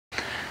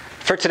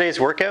For today's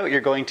workout, you're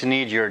going to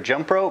need your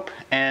jump rope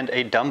and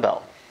a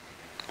dumbbell.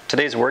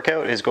 Today's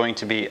workout is going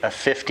to be a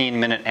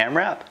 15-minute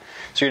AMRAP.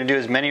 So you're going to do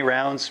as many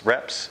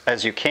reps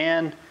as you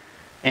can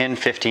in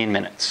 15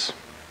 minutes.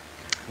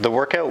 The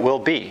workout will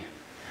be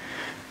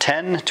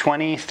 10,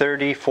 20,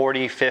 30,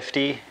 40,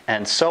 50,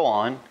 and so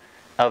on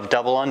of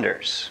double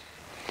unders,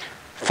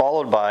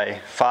 followed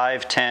by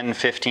 5, 10,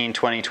 15,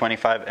 20,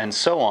 25, and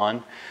so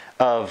on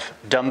of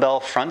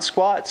dumbbell front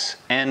squats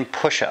and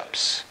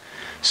push-ups.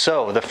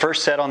 So the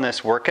first set on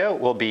this workout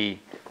will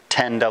be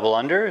 10 double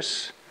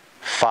unders,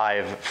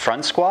 5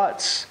 front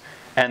squats,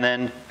 and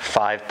then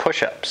 5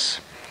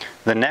 push-ups.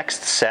 The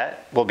next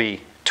set will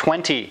be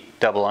 20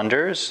 double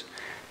unders,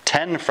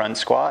 10 front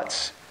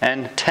squats,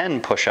 and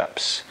 10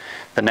 push-ups.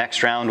 The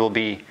next round will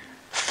be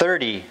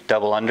 30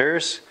 double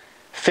unders,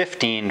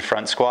 15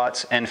 front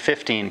squats, and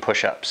 15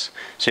 push-ups.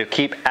 So you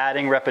keep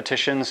adding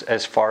repetitions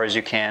as far as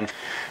you can.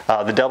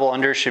 The double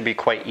unders should be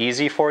quite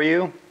easy for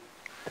you.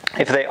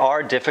 If they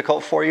are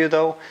difficult for you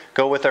though,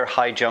 go with our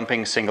high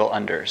jumping single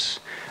unders.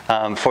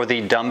 For the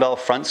dumbbell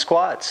front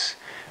squats,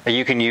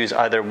 you can use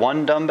either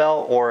 1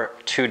 dumbbell or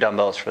 2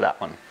 dumbbells for that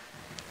one.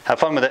 Have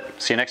fun with it.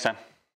 See you next time.